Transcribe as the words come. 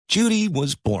Judy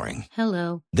was boring.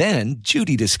 Hello. Then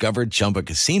Judy discovered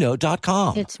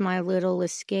ChumbaCasino.com. It's my little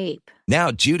escape. Now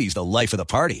Judy's the life of the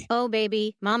party. Oh,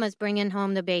 baby, mama's bringing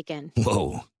home the bacon.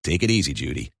 Whoa, take it easy,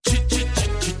 Judy.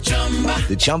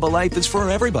 The Chumba life is for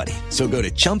everybody. So go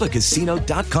to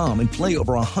ChumbaCasino.com and play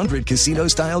over 100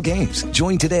 casino-style games.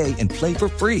 Join today and play for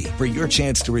free for your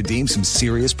chance to redeem some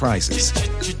serious prizes.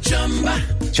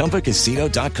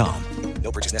 ChumbaCasino.com.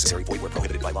 No purchase necessary. Void where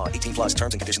prohibited by law. 18+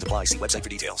 terms and conditions apply. See website for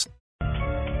details.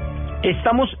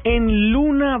 Estamos en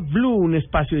Luna Blue, un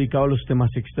espacio dedicado a los temas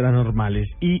extranormales.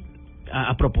 Y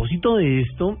a propósito de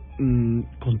esto,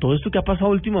 con todo esto que ha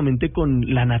pasado últimamente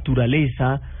con la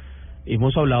naturaleza,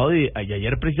 hemos hablado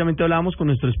ayer precisamente hablábamos con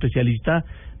nuestro especialista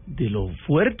de lo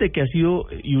fuerte que ha sido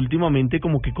y últimamente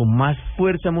como que con más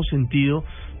fuerza hemos sentido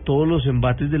todos los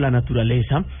embates de la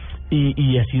naturaleza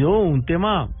y ha sido un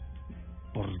tema,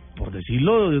 por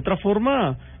decirlo de otra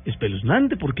forma,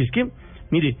 espeluznante, porque es que,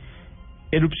 mire,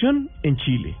 erupción en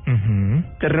Chile,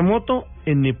 terremoto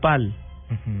en Nepal,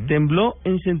 tembló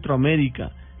en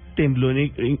Centroamérica, tembló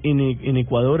en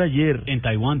Ecuador ayer. En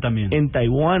Taiwán también. En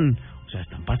Taiwán. O sea,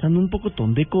 están pasando un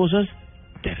pocotón de cosas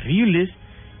terribles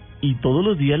y todos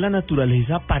los días la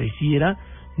naturaleza pareciera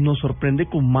nos sorprende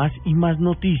con más y más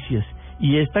noticias.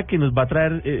 Y esta que nos va a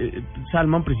traer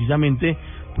Salman precisamente,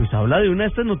 pues habla de una de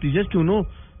estas noticias que uno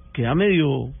queda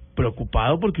medio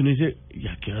preocupado porque uno dice, ¿y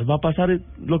a qué horas va a pasar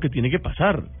lo que tiene que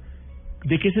pasar?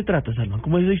 ¿De qué se trata, Salman?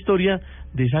 ¿Cómo es la historia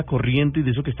de esa corriente y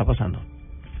de eso que está pasando?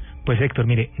 Pues Héctor,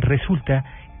 mire, resulta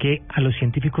que a los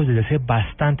científicos desde hace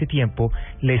bastante tiempo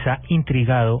les ha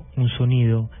intrigado un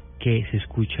sonido que se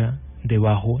escucha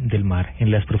debajo del mar,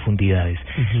 en las profundidades.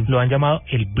 Lo han llamado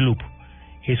el bloop.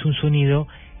 Es un sonido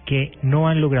que no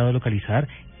han logrado localizar.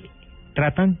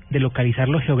 Tratan de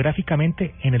localizarlo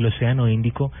geográficamente en el Océano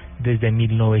Índico desde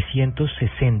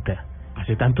 1960.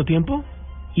 ¿Hace tanto tiempo?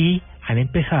 Y han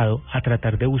empezado a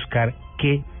tratar de buscar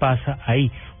qué pasa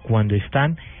ahí. Cuando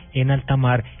están en alta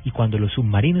mar y cuando los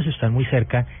submarinos están muy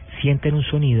cerca, sienten un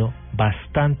sonido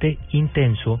bastante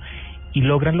intenso y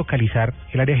logran localizar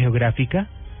el área geográfica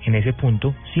en ese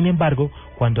punto. Sin embargo,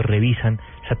 cuando revisan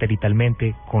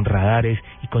satelitalmente, con radares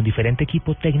y con diferente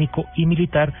equipo técnico y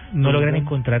militar, no logran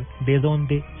encontrar de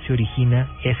dónde se origina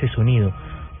ese sonido.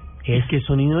 ¿Y qué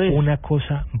sonido es? Una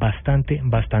cosa bastante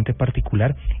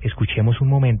particular. Escuchemos un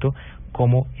momento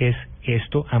cómo es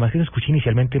esto. Además que se escucha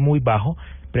inicialmente muy bajo.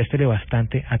 Préstele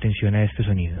bastante atención a este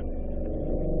sonido.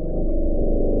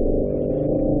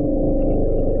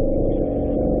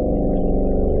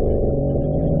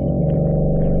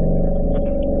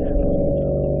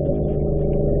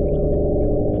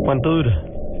 ¿Cuánto dura?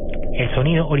 El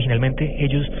sonido originalmente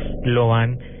ellos lo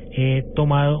han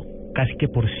tomado casi que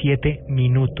por 7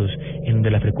 minutos, en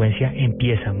donde la frecuencia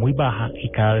empieza muy baja y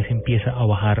cada vez empieza a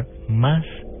bajar más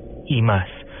y más,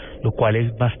 lo cual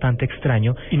es bastante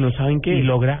extraño. ¿Y no saben qué? Y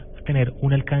logra tener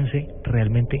un alcance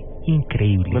realmente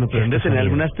increíble. Bueno, pero deben de tener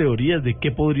algunas teorías de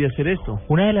qué podría ser esto.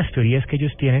 Una de las teorías que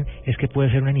ellos tienen es que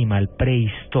puede ser un animal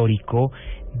prehistórico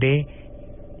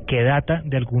que data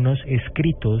de algunos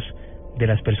escritos de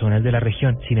las personas de la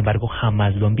región. Sin embargo,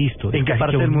 jamás lo han visto. ¿En qué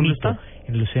parte del mundo está?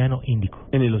 En el Océano Índico.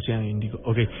 En el Océano Índico,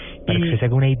 ok. Para que se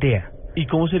haga una idea. ¿Y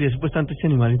cómo sería supuestamente este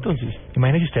animal entonces?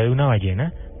 Imagínese usted una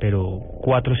ballena, pero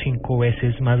 4 o 5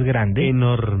 veces más grande.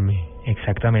 Enorme.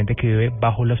 Exactamente, que vive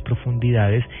bajo las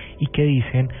profundidades y que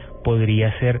dicen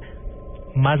podría ser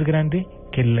más grande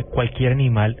que cualquier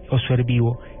animal o ser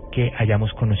vivo que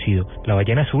hayamos conocido. La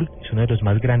ballena azul es uno de los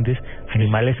más grandes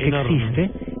animales que existe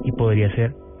y podría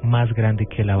ser más grande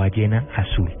que la ballena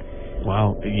azul.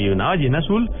 Wow, y una ballena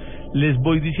azul, les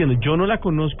voy diciendo, yo no la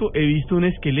conozco, he visto un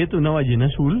esqueleto de una ballena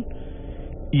azul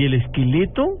y el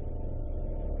esqueleto,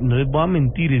 no les voy a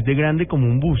mentir, es de grande como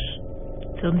un bus.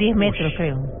 Son 10 metros,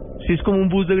 creo. Sí, es como un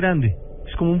bus de grande,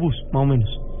 es como un bus, más o menos.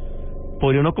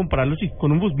 Podría uno compararlo, sí,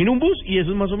 con un bus. Mira un bus y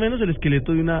eso es más o menos el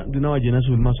esqueleto de una ballena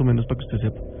azul, más o menos, para que usted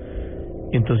sepa.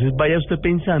 Entonces vaya usted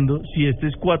pensando si este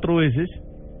es 4 veces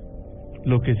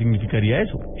lo que significaría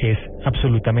eso. Es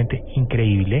absolutamente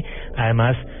increíble,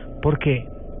 además porque,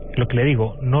 lo que le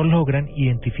digo, no logran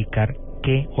identificar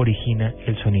qué origina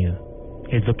el sonido.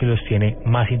 Es lo que los tiene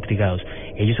más intrigados.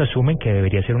 Ellos asumen que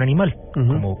debería ser un animal,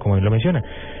 como él lo menciona,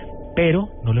 pero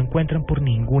no lo encuentran por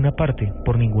ninguna parte,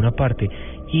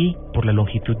 y por la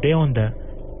longitud de onda,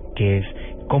 que es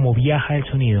como viaja el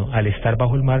sonido, al estar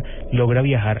bajo el mar, logra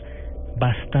viajar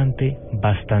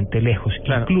bastante lejos.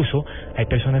 Claro. Incluso hay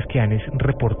personas que han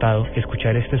reportado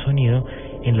escuchar este sonido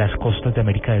en las costas de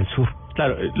América del Sur.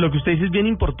 Claro, lo que usted dice es bien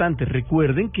importante.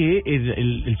 Recuerden que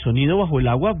el sonido bajo el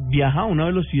agua viaja a una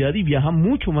velocidad y viaja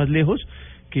mucho más lejos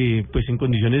que pues en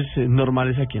condiciones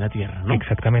normales aquí en la Tierra, ¿no?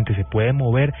 Exactamente, se puede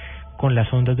mover con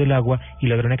las ondas del agua y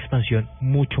logra una expansión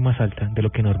mucho más alta de lo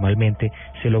que normalmente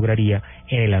se lograría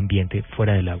en el ambiente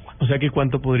fuera del agua. O sea que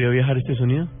 ¿cuánto podría viajar este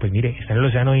sonido? Pues mire, está en el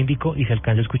Océano Índico y se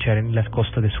alcanza a escuchar en las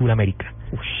costas de Sudamérica.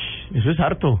 Uy, eso es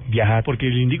harto. Viaja, porque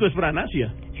el Índico es para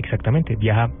Asia. Exactamente,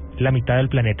 viaja la mitad del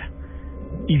planeta.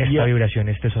 Y esta vibración,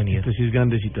 este sonido. Este sí es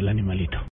grandecito el animalito.